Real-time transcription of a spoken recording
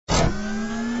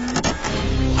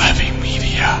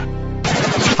ya.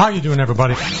 How you doing,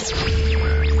 everybody?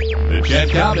 The Chet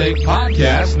Kalnick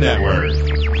Podcast Network.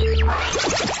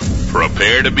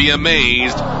 Prepare to be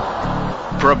amazed.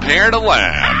 Prepare to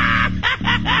laugh.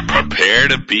 Prepare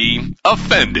to be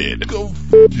offended. Go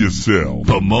f*** yourself.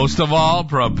 But most of all,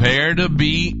 prepare to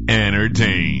be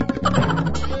entertained.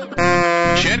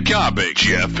 Chet Kalnick,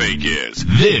 Jeff Pincus.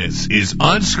 This is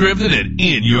unscripted and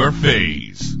in your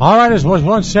face. All right, as was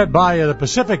once said by the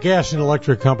Pacific Gas and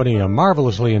Electric Company, a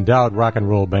marvelously endowed rock and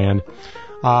roll band.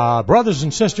 Brothers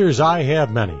and sisters, I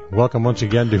have many. Welcome once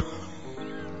again to...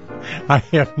 I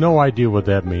have no idea what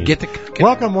that means.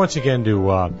 Welcome once again to...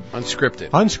 Unscripted.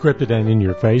 Unscripted and in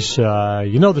your face.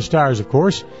 You know the stars, of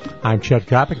course. I'm Chet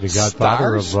Kalnick, the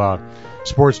godfather of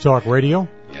Sports Talk Radio.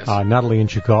 Yes. Not only in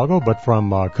Chicago, but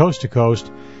from coast to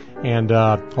coast, and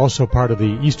also part of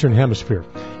the Eastern Hemisphere.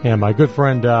 And my good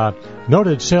friend,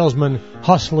 noted salesman,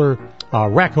 hustler,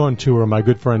 raconteur, my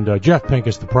good friend Jeff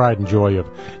Pincus, the pride and joy of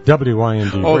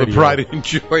WIND Radio. The pride and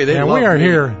joy. And we are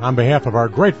here on behalf of our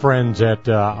great friends at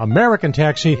American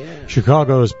Taxi,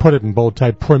 Chicago's, put it in bold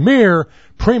type, premier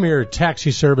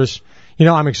taxi service. You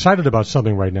know, I'm excited about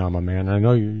something right now, my man. I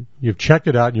know you've checked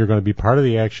it out, and you're going to be part of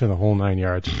the action, the whole 9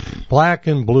 yards.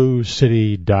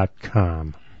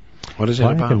 blackandbluecity.com. What is it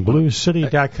about?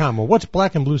 blackandbluecity.com. Well, what's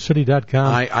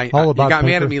blackandbluecity.com all about? You got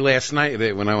Pinker? mad at me last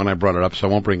night when I brought it up, so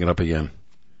I won't bring it up again.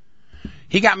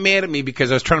 He got mad at me because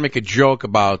I was trying to make a joke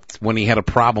about when he had a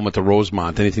problem with the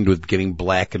Rosemont, anything to do with getting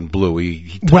black and blue.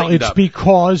 He tightened up.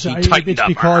 Because in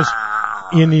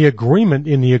the agreement,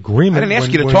 I didn't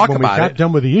ask you to talk about it. When we got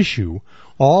done with the issue,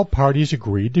 all parties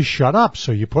agreed to shut up.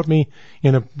 So you put me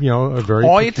in a very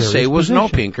all you had to say was position. no,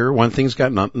 Pinker. One thing's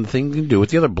got nothing to do with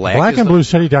the other.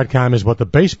 Blackandbluecity.com is what the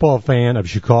baseball fan of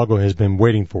Chicago has been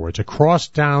waiting for. It's a cross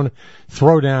down,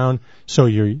 throw down. So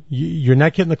you're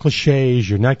not getting the cliches.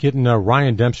 You're not getting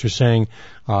Ryan Dempster saying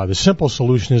the simple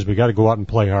solution is we got to go out and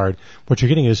play hard. What you're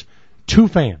getting is two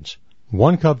fans,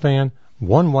 one Cub fan,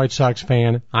 one White Sox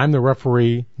fan. I'm the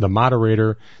referee, the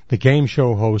moderator, the game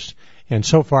show host, and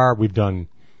so far we've done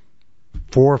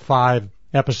 4 or 5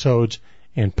 episodes,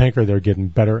 and Pinker, they're getting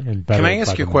better and better. Can I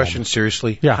ask you a question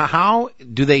seriously? Yeah. How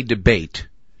do they debate,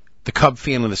 the Cub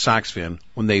fan and the Sox fan,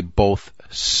 when they both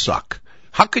suck?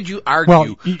 How could you argue?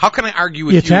 Well, how can I argue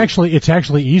with you? It's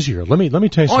actually easier. Let me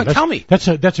tell you something. Tell me. That's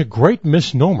a great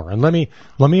misnomer, and let me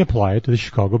apply it to the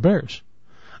Chicago Bears.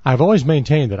 I've always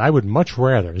maintained that I would much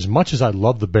rather, as much as I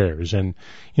love the Bears, and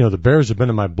the Bears have been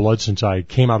in my blood since I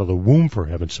came out of the womb, for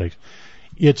heaven's sake.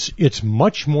 It's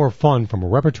much more fun from a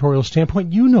repertorial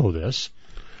standpoint. You know this.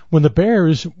 When the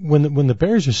Bears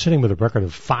are sitting with a record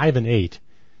of 5-8,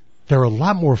 they're a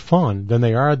lot more fun than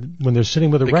they are when they're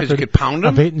sitting with a record of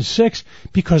 8-6,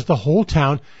 because the whole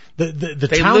town, the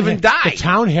town live and die. The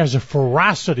town has a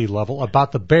ferocity level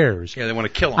about the Bears. Yeah, they want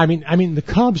to kill them. I mean the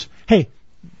Cubs. Hey,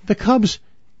 the Cubs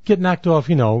get knocked off,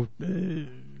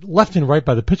 left and right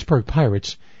by the Pittsburgh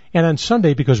Pirates, and on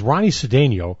Sunday, because Ronnie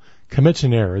Cedeno commits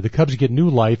an error, the Cubs get new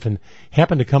life and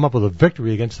happen to come up with a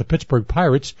victory against the Pittsburgh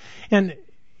Pirates. And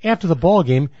after the ball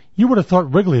game, you would have thought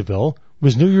Wrigleyville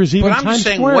was New Year's Eve in Times Square. But I'm just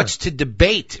saying, what's to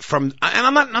debate from?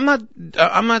 And I'm not.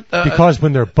 Because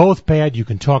when they're both bad, you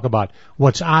can talk about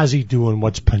what's Ozzie doing,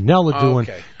 what's Pinella doing.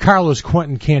 Okay. Carlos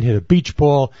Quentin can't hit a beach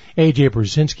ball. A.J.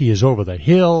 Brzezinski is over the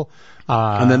hill.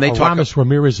 And then they talk. Aramis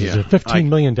Ramirez is a $15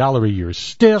 million a year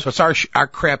stiff. So it's our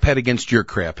crap head against your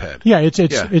crap head. Yeah,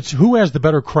 it's who has the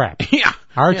better crap. Yeah.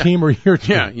 Our team or your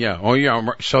team. Yeah. Oh,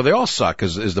 yeah. So they all suck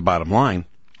is the bottom line.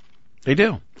 They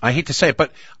do. I hate to say it,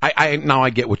 but I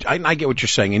get what you're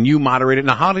saying, and you moderate it.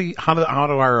 Now, how do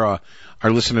our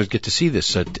listeners get to see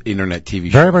this internet TV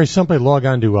show? Very, very simply, log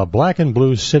on to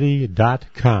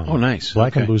blackandbluecity.com. Oh, nice.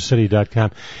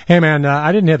 Blackandbluecity.com. Hey, man,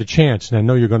 I didn't have a chance, and I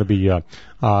know you're going to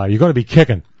be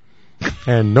kicking.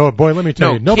 And no, boy, let me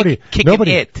tell you, nobody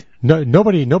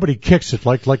kicks it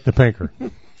like the Pinker.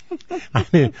 I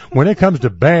mean, when it comes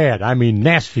to bad,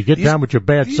 nasty. Get down with your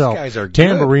bad self. These guys are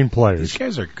tambourine good. players. These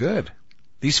guys are good.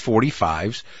 These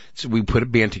 45s. So we put a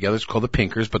band together. It's called the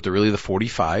Pinkers, but they're really the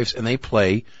 45s, and they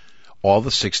play all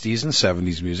the 60s and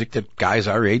 70s music that guys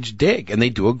our age dig, and they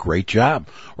do a great job.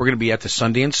 We're going to be at the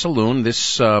Sundance Saloon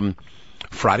this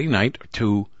Friday night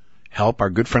to help our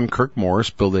good friend Kirk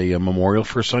Morris build a memorial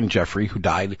for his son Jeffrey, who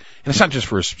died. And it's not just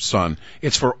for his son.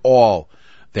 It's for all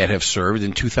that have served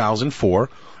in 2004.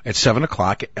 at 7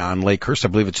 o'clock on Lakehurst. I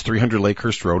believe it's 300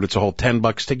 Lakehurst Road. It's a whole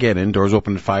 $10 to get in. Doors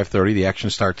open at 5:30. The action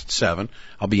starts at 7.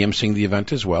 I'll be emceeing the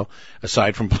event as well,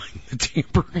 aside from playing the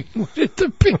tambourine with the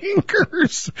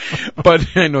Pinkers. But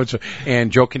I know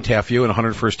and Joe Cantafio and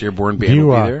 101st Airborne Band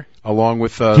will be there, along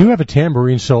with. Do you have a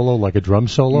tambourine solo, like a drum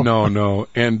solo? No.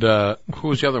 And who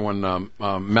was the other one?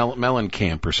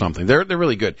 Mellencamp or something. They're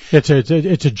really good. It's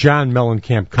a John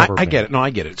Mellencamp cover. I get it. No,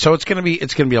 I get it. So it's gonna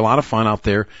be a lot of fun out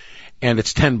there. And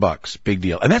it's $10, big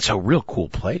deal. And that's a real cool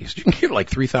place. You can get like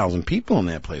 3,000 people in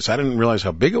that place. I didn't realize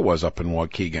how big it was up in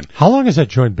Waukegan. How long has that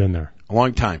joint been there? A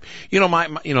long time. You know,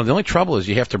 the only trouble is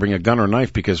you have to bring a gun or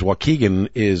knife because Waukegan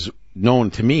is known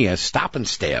to me as Stop and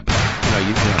Stab.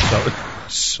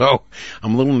 So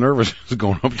I'm a little nervous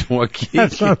going up to Waukegan.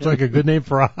 That sounds like a good name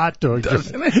for a hot dog,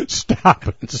 doesn't it? Stop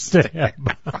and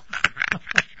Stab.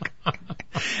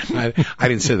 I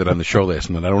didn't say that on the show last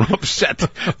night. I don't want to upset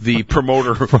the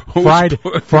promoter.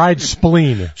 Fried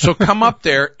spleen. So come up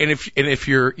there, and if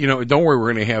you're, don't worry,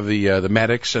 we're going to have the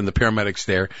medics and the paramedics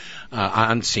there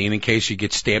on scene in case you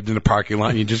get stabbed in the parking lot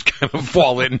and you just kind of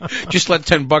fall in. Just let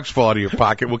 $10 fall out of your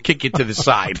pocket. We'll kick you to the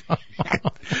side.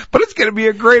 But it's going to be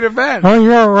a great event. Oh,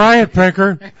 you're a riot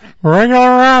picker. Ring a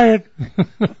riot.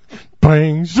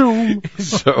 Bang, zoom.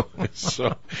 So,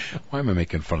 why am I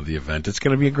making fun of the event? It's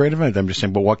going to be a great event. I'm just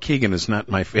saying, but Waukegan is not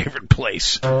my favorite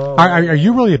place. Are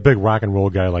you really a big rock and roll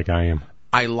guy like I am?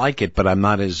 I like it, but I'm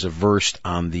not as versed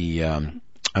on the,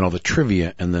 all the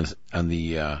trivia and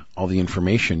all the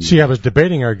information. See, I was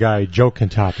debating our guy, Joe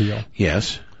Cantapio.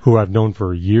 Yes. Who I've known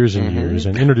for years and years,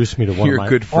 and introduced me to one of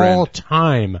my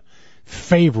all-time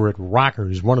favorite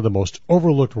rockers, one of the most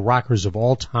overlooked rockers of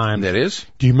all time. That is?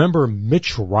 Do you remember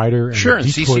Mitch Ryder and the Detroit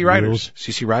CC Riders? Wheels?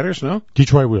 CC Riders, no?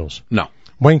 Detroit Wheels. No.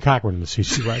 Wayne Cochran and the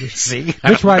CC Riders. See?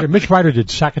 Mitch Ryder did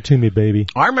Sock It To Me, Baby.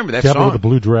 Oh, I remember that Devil song. with the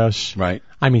Blue Dress. Right.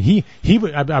 I mean,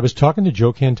 I was talking to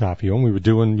Joe Cantafio, and we were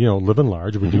doing, Living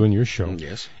Large. We were doing your show.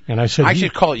 Yes. And I said, I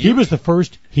should call it you. He was the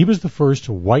first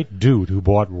white dude who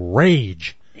brought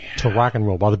rage to rock and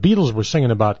roll. While the Beatles were singing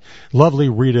about Lovely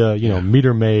Rita,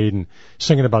 Meter Maid, and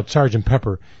singing about Sgt.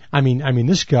 Pepper. I mean,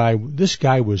 this guy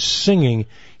was singing.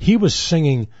 He was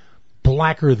singing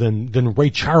blacker than Ray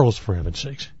Charles, for heaven's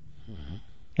sakes. Mm-hmm.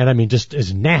 And I mean, just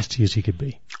as nasty as he could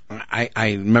be. I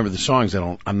remember the songs.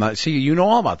 I'm not. See, you know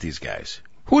all about these guys.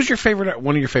 Who's your favorite?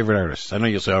 One of your favorite artists? I know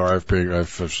you'll say, "Oh, I've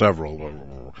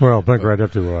several." Well, back right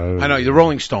up to. I know the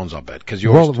Rolling Stones. I'll bet because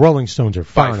Rolling Stones are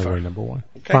far and away number one.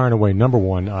 Okay. Far and away number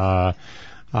one.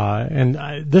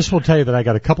 This will tell you that I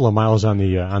got a couple of miles on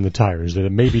the tires. That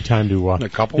it may be time to a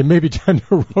couple. It may be time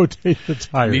to rotate the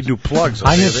tires. You need new plugs.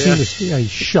 I have seen this. Yeah,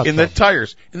 shut in the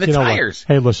tires. In the tires.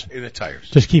 Hey, listen. In the tires.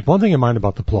 Just keep one thing in mind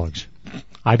about the plugs.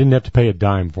 I didn't have to pay a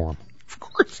dime for them. Of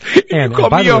course. And you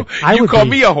call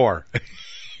me a whore.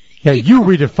 Yeah, you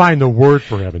redefine the word,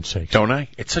 for heaven's sake. Don't I?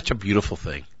 It's such a beautiful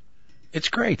thing. It's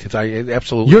great. It's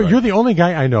absolutely. You're the only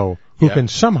guy I know who can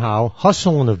somehow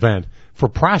hustle an event for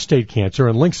prostate cancer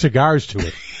and link cigars to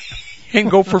it. And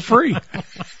go for free.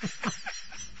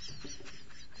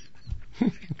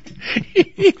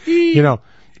 You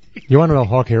want to know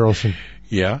Hawk Harrelson?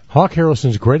 Yeah. Hawk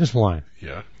Harrelson's greatest line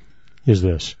is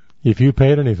this: if you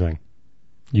paid anything,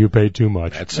 you paid too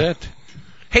much. That's it.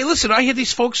 Hey, listen, I had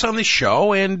these folks on this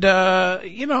show, and, I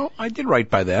did right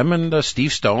by them, and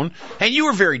Steve Stone. And you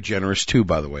were very generous, too,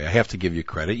 by the way. I have to give you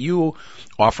credit. You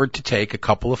offered to take a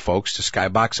couple of folks to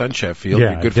Skybox on Sheffield.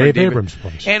 Yeah, your good Dave friend David Abrams'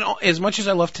 place. And as much as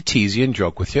I love to tease you and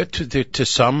joke with you, to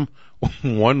some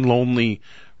one lonely,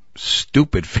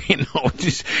 stupid fan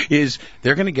is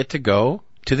they're going to get to go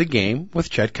to the game with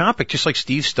Chet Kompic, just like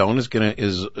Steve Stone is they're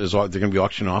gonna be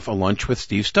auctioning off a lunch with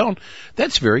Steve Stone.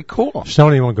 That's very cool.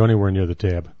 Stone won't go anywhere near the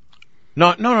tab.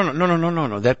 No.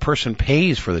 That person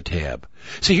pays for the tab.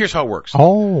 See, here's how it works.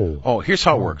 Here's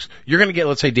how it works. You're gonna get,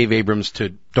 let's say, Dave Abrams to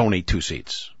donate 2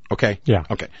 seats. Okay? Yeah.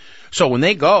 Okay. So when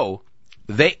they go,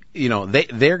 they're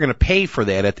gonna pay for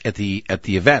that at the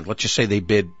event. Let's just say they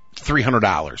bid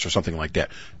 $300 or something like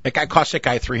that. That guy cost that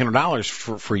guy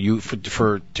 $300 for you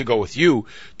to go with you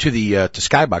to the to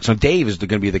Skybox. Now Dave is going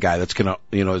to be the guy that's going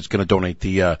to donate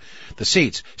the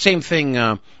seats. Same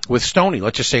thing with Stoney.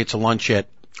 Let's just say it's a lunch at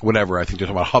whatever. I think they're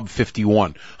talking about Hub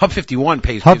 51. Hub 51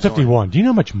 pays. Hub 51. Do you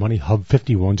know how much money Hub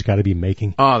 51's got to be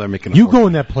making? Oh, they're making. You go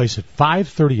in that place at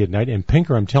 5:30 at night, and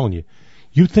Pinker, I'm telling you,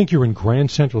 you think you're in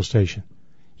Grand Central Station.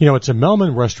 It's a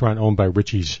Melman restaurant owned by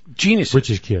Richie's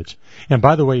kids. And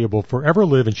by the way, it will forever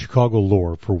live in Chicago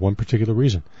lore for one particular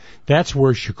reason. That's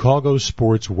where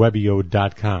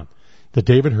ChicagoSportsWebio.com, the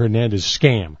David Hernandez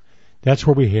scam, that's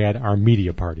where we had our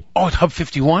media party. Oh, it's Hub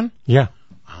 51? Yeah.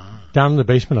 Down in the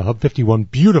basement of Hub 51.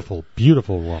 Beautiful,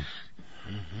 beautiful room.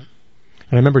 Mm-hmm.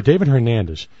 And I remember David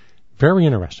Hernandez, very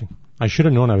interesting. I should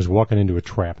have known I was walking into a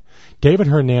trap. David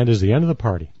Hernandez, the end of the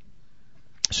party,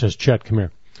 says, Chet, come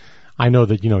here. I know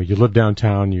that, you live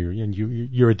downtown,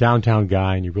 you're a downtown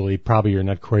guy, and you're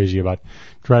not crazy about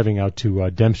driving out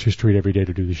to Dempster Street every day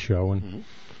to do the show. And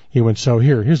he went, so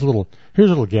here's a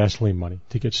little gasoline money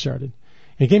to get started.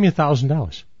 And he gave me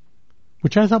 $1,000,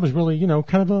 which I thought was really,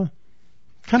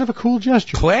 kind of a cool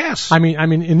gesture. Class. I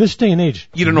mean, in this day and age,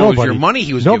 you don't know it was your money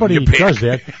he was nobody giving you back. does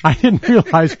that. I didn't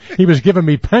realize he was giving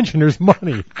me pensioners'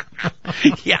 money.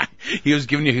 Yeah, he was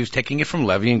taking it from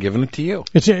Levy and giving it to you.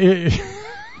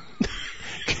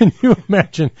 Can you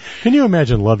imagine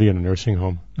Levy in a nursing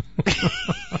home?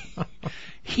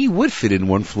 He would fit in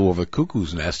One Flew Over the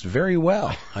Cuckoo's Nest very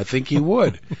well. I think he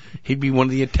would. He'd be one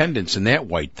of the attendants in that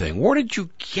white thing. Where did you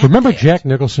get Remember that? Jack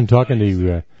Nicholson talking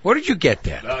to... Where did you get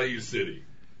that? Value City.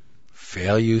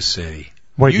 Value City.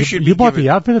 Wait, you bought the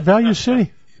outfit at Value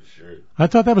City? Sure. I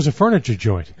thought that was a furniture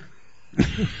joint.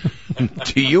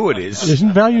 To you it is.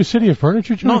 Isn't Value City a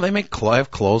furniture joint? No, they have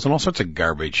clothes and all sorts of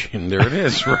garbage. And there it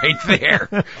is, right there.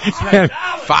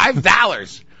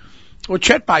 $5. Well,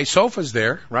 Chet buys sofas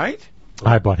there, right?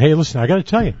 I bought. Hey, listen, I got to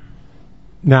tell you.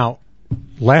 Now,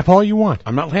 laugh all you want.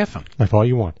 I'm not laughing. Laugh all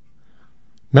you want.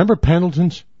 Remember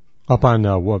Pendleton's up on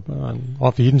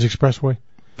off the Edens Expressway?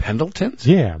 Pendleton's?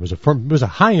 Yeah, it was a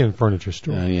high-end furniture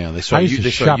store. Yeah, they saw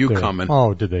you there. coming.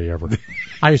 Oh, did they ever?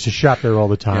 I used to shop there all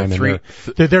the time. Yeah,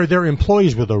 and they're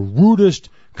employees with the rudest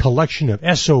collection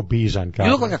of SOBs on God.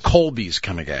 You look like a Colby's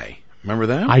kind of guy. Remember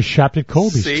that? I shopped at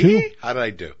Colby's, too. How did I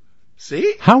do?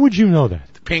 See? How would you know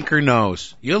that? The pinker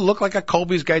nose. You look like a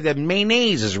Colby's guy. That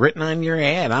mayonnaise is written on your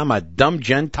head. I'm a dumb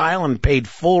Gentile and paid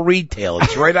full retail.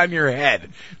 It's right on your head.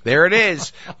 There it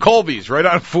is. Colby's right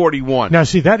on 41. Now,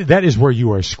 see, that is where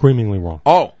you are screamingly wrong.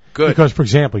 Oh, good. Because, for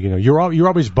example, you're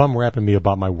always bum rapping me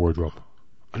about my wardrobe.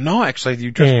 No, actually, you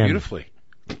dress beautifully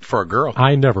for a girl.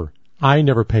 I never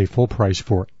pay full price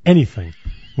for anything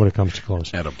when it comes to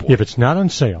clothes. Attaboy. If it's not on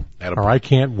sale or I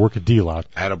can't work a deal out,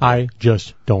 Attaboy. I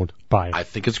just don't buy it. I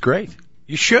think it's great.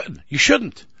 You should. You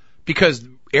shouldn't. Because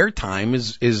airtime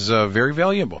is very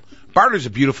valuable. Barter's a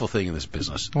beautiful thing in this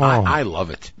business. Oh. I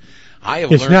love it.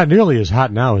 It's not nearly as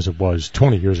hot now as it was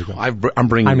 20 years ago. I'm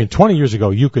bringing. I mean, 20 years ago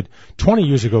you could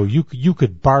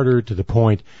barter to the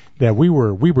point that we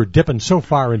were dipping so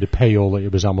far into payola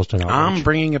it was almost an outrage. I'm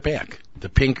bringing it back. The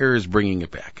pinker is bringing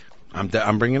it back.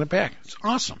 I'm bringing it back. It's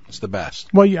awesome. It's the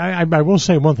best. Well, I will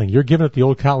say one thing. You're giving it the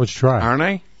old college try, aren't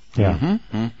I? Yeah.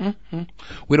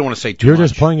 We don't want to say too much. You're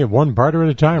just playing it one barter at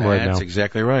a time right now. That's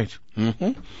exactly right.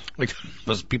 Like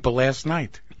those people last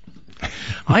night.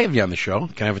 I have you on the show.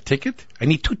 Can I have a ticket? I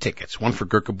need 2 tickets. One for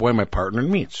Gurkha Boy, my partner, and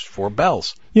me. It's 4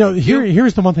 bells.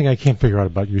 Here's the one thing I can't figure out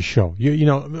about your show.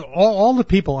 All the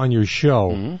people on your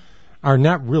show are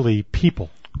not really people.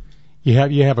 You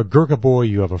have a Gurkha Boy,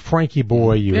 you have a Frankie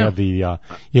Boy, you have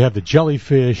the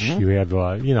jellyfish, you have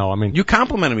You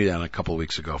complimented me on a couple of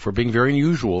weeks ago for being very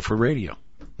unusual for radio.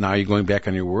 Now are you going back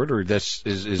on your word, or this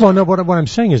is? Well, no. What I'm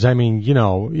saying is,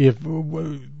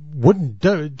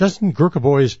 doesn't Gurkha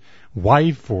Boy's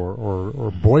wife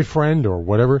or boyfriend or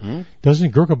whatever,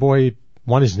 doesn't Gurkha Boy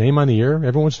want his name on the air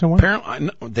every once in a while? Apparently,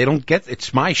 they don't get.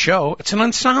 It's my show. It's an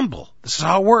ensemble. This is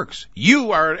how it works.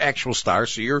 You are an actual star,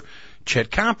 so you're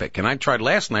Chet Kompic, and I tried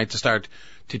last night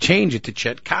to change it to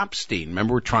Chet Kopstein.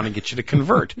 Remember, we're trying to get you to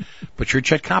convert, but you're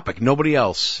Chet Kompic. Nobody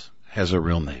else has a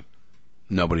real name.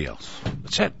 Nobody else.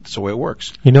 That's it. That's the way it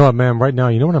works. You know what, man? Right now,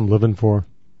 you know what I'm living for?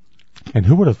 And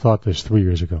who would have thought this 3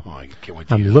 years ago? Oh, I can't wait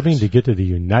to I'm living to get to the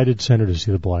United Center to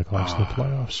see the Blackhawks in the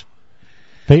playoffs.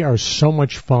 They are so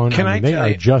much fun. They are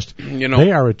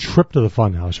a trip to the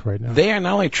funhouse right now. They are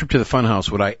not only a trip to the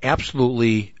funhouse. What I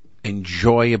absolutely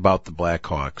enjoy about the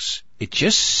Blackhawks, it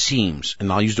just seems,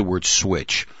 and I'll use the word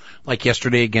switch, like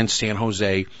yesterday against San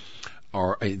Jose,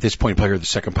 or at this point, probably heard the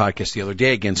second podcast the other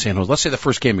day against San Jose. Let's say the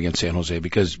first game against San Jose,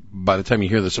 because by the time you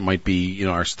hear this, it might be,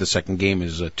 the second game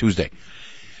is Tuesday.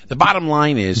 The bottom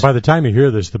line is, by the time you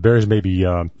hear this, the Bears may be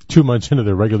 2 months into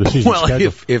their regular season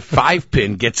schedule. Well, if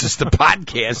 5-Pin gets us the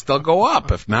podcast, they'll go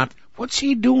up. If not, what's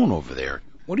he doing over there?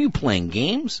 What are you playing,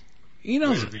 games? He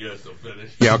knows. You guys still finish.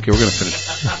 Yeah, okay, we're going to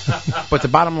finish. But the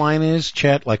bottom line is,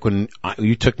 Chet, like when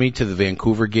you took me to the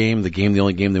Vancouver game, the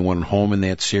only game they won at home in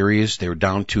that series, they were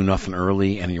down 2-0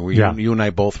 early, and you and I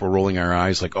both were rolling our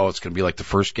eyes like, oh, it's going to be like the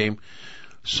first game.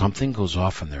 Something goes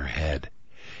off in their head,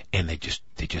 and they just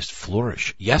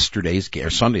flourish.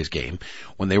 Sunday's game,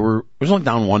 when it was only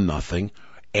down 1-0,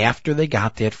 after they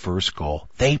got that first goal,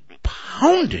 they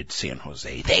pounded San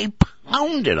Jose. They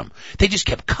pounded them. They just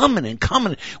kept coming and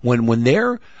coming. When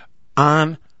they're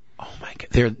on Oh my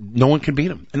God, no one can beat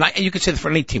them. And you could say that for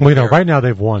any team. Well, right now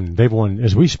they've won,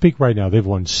 as we speak right now, they've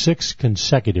won 6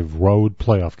 consecutive road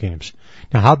playoff games.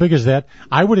 Now, how big is that?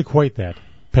 I would equate that,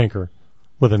 Pinker,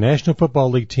 with a National Football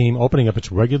League team opening up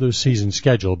its regular season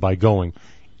schedule by going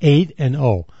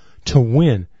 8-0 to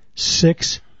win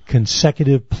 6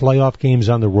 consecutive playoff games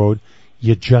on the road.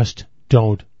 You just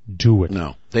don't do it.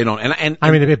 No, they don't. And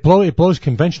I mean, it blows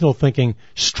conventional thinking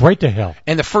straight to hell.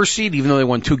 And the first seed, even though they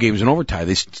won 2 games in overtime,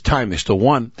 they still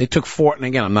won. They took 4, and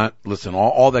again,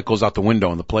 all that goes out the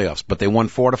window in the playoffs, but they won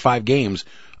 4 to 5 games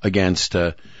against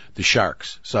the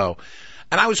Sharks. So,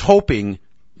 and I was hoping,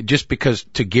 just because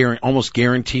almost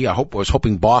guarantee, I was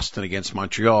hoping Boston against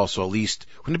Montreal. So at least,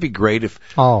 wouldn't it be great if?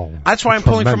 Oh, that's why I'm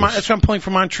pulling for. That's why I'm pulling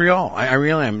for Montreal. I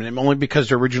really am, and only because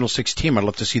they're original 6 team. I'd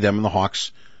love to see them and the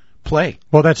Hawks play.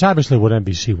 Well, that's obviously what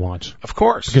NBC wants. Of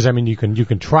course. Because, I mean, you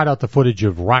can trot out the footage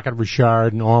of Rocket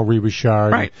Richard and Henri Richard.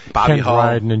 Right. Bobby Ken Hull.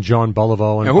 Dryden and John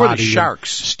Boliveau. And now, who Bobby are the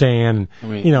Sharks? Stan. I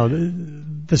mean,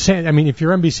 if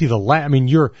you're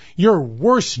NBC, your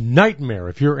worst nightmare,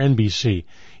 if you're NBC,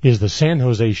 is the San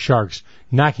Jose Sharks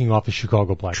knocking off the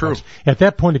Chicago Blackhawks. True. At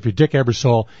that point, if you're Dick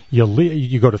Ebersol,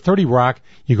 you go to 30 Rock,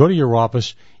 you go to your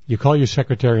office, you call your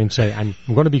secretary and say, I'm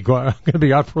going to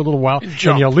be out for a little while, and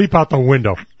you leap out the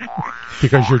window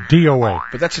because you're DOA.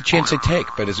 But that's a chance they take.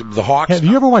 But is it the Hawks? Have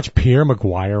you ever watched Pierre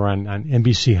Maguire on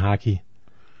NBC Hockey?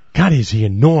 God, is he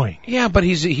annoying? Yeah, but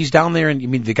he's down there, and you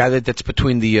mean the guy that's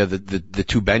between the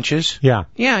 2 benches? Yeah.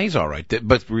 Yeah, he's all right.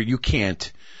 But you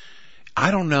can't.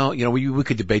 I don't know. You know, we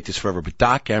could debate this forever, but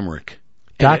Doc Emmerich.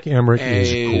 Doc Emmerich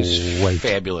is great.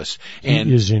 Fabulous. He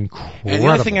is incredible. And the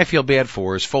other thing I feel bad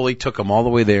for is Foley took him all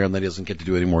the way there and then he doesn't get to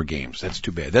do any more games. That's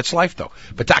too bad. That's life, though.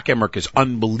 But Doc Emmerich is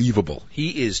unbelievable.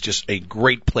 He is just a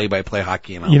great play-by-play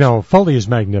hockey announcer. You know, Foley is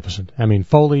magnificent. I mean,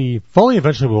 Foley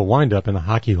eventually will wind up in the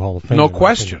Hockey Hall of Fame. No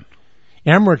question.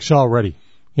 Emmerich's already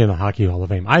in the Hockey Hall of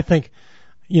Fame. I think,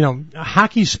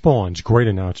 hockey spawns great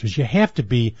announcers. You have to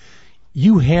be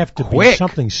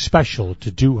something special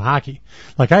to do hockey.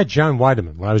 Like I had John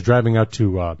Weideman when I was driving out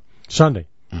to Sunday,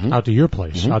 out to your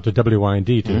place, out to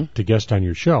WYND to guest on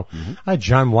your show. I had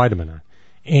John Weideman on.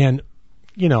 And,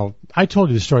 I told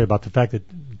you the story about the fact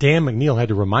that Dan McNeil had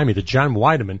to remind me that John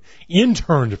Weideman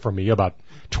interned for me about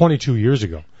 22 years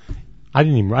ago.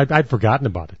 I'd forgotten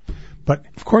about it. But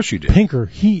of course you did. Pinker,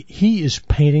 he is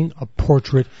painting a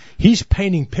portrait. He's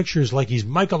painting pictures like he's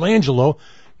Michelangelo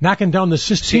knocking down the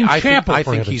Sistine Chapel. I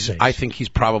think he's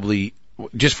probably,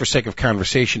 just for sake of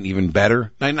conversation, even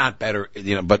better. Not better,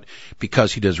 but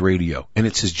because he does radio. And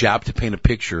it's his job to paint a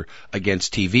picture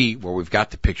against TV where we've got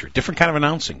the picture. Different kind of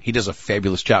announcing. He does a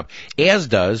fabulous job. As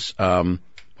does,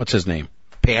 what's his name?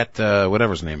 Pat,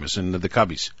 whatever his name is, in the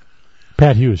Cubbies.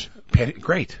 Pat Hughes.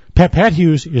 Great. Pat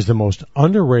Hughes is the most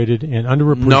underrated and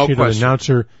underappreciated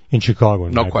announcer in Chicago.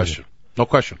 No question. No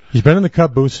question. He's been in the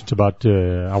Cub booth since about,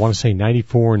 I want to say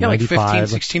 94, 95. Like 15,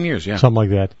 16 years, yeah. Something like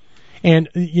that. And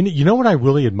you know what I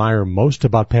really admire most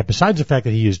about Pat, besides the fact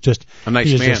that he is just a nice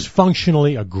man. Just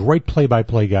functionally a great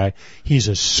play-by-play guy. He's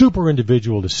a super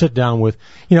individual to sit down with.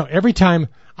 Every time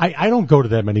I don't go to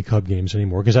that many Cub games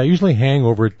anymore because I usually hang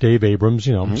over at Dave Abrams,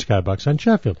 Skybox on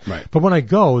Sheffield. Right. But when I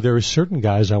go, there are certain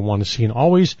guys I want to see, and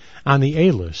always on the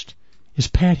A list is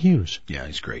Pat Hughes. Yeah,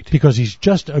 he's great because he's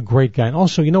just a great guy. And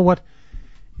also, you know what?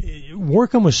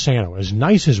 Working with Sano, as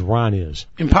nice as Ron is,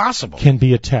 impossible, can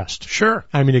be a test. Sure.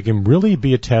 I mean, it can really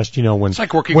be a test, when... It's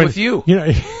like working with you.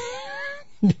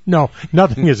 No,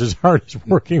 nothing is as hard as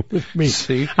working with me.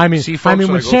 See?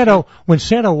 When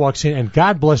Sano walks in, and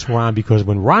God bless Ron, because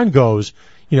when Ron goes,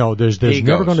 there's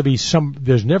never going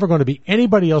to be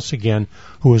anybody else again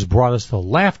who has brought us the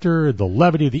laughter, the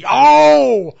levity, the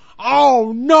oh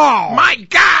no, my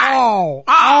God, oh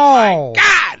my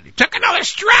God, he took another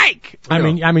strike. I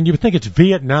mean, you would think it's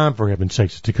Vietnam, for heaven's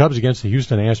sakes. It's the Cubs against the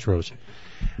Houston Astros.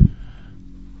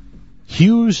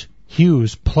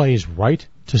 Hughes plays right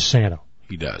to Sano.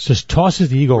 He does. Just tosses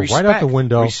the ego right out the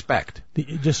window. Respect.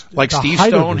 Like Steve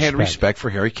Stone had respect for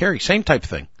Harry Carey. Same type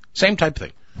thing.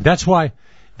 That's why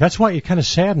it kind of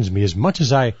saddens me. As much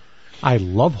as I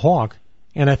love Hawk,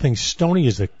 and I think Stoney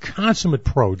is the consummate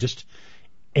pro, just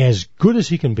as good as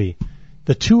he can be,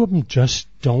 the two of them just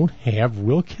don't have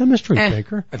real chemistry,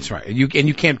 Baker. That's right. And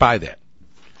you can't buy that.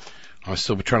 I'll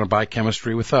still be trying to buy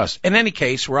chemistry with us. In any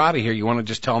case, we're out of here. You want to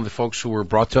just tell them the folks who were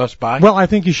brought to us by? Well, I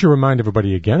think you should remind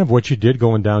everybody again of what you did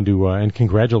going down to, and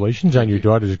congratulations on your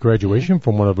daughter's graduation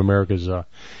from one of America's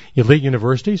elite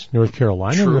universities, North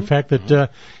Carolina. True. And the fact that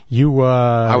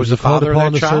I was the father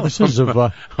of that child. Services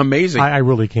of, amazing. I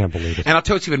really can't believe it. And I'll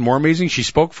tell you what's even more amazing. She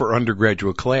spoke for her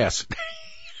undergraduate class.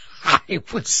 I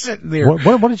was sitting there.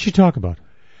 What did she talk about?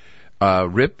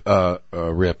 Rip.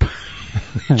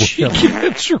 She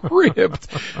gets ripped.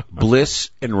 Bliss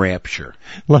and Rapture.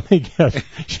 Let me guess.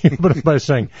 She put it by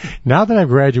saying, now that I've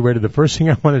graduated, the first thing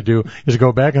I want to do is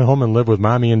go back at home and live with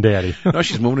Mommy and Daddy. No,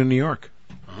 she's moving to New York.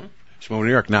 She's moving to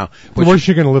New York now. Where's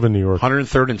she going to live in New York?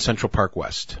 103rd and Central Park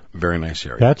West. Very nice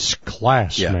area. That's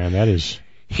class, man. That is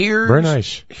very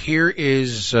nice. Here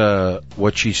is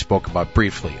what she spoke about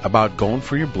briefly, about going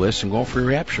for your bliss and going for your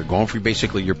rapture, going for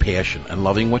basically your passion and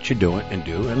loving what you're doing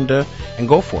and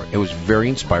go for it. It was very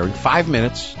inspiring. 5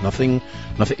 minutes, nothing.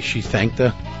 She thanked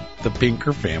the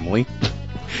Pinker family.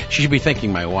 She should be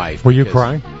thanking my wife. Were you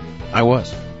crying? I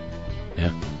was.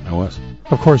 Yeah, I was.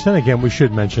 Of course, then again, we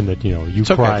should mention that, you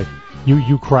cry. Okay.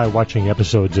 You cry watching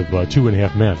episodes of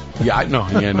 2.5 Men. Yeah, I know.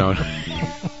 Yeah, no.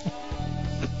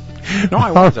 No,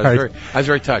 I was. I was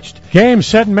very touched. Game,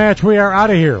 set, and match. We are out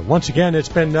of here. Once again, it's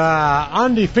been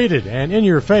undefeated and in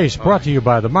your face, brought to you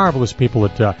by the marvelous people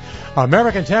at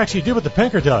American Taxi. Do what the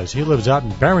Pinker does. He lives out in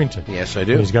Barrington. Yes, I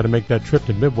do. And he's got to make that trip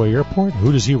to Midway Airport.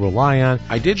 Who does he rely on?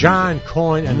 I did. John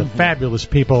Coyne and the fabulous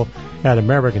people at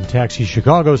American Taxi,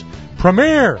 Chicago's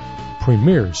premier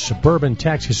suburban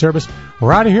taxi service.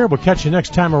 We're out of here. We'll catch you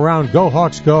next time around. Go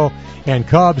Hawks, go. And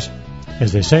Cubs,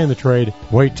 as they say in the trade,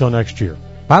 wait till next year.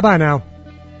 Bye-bye now.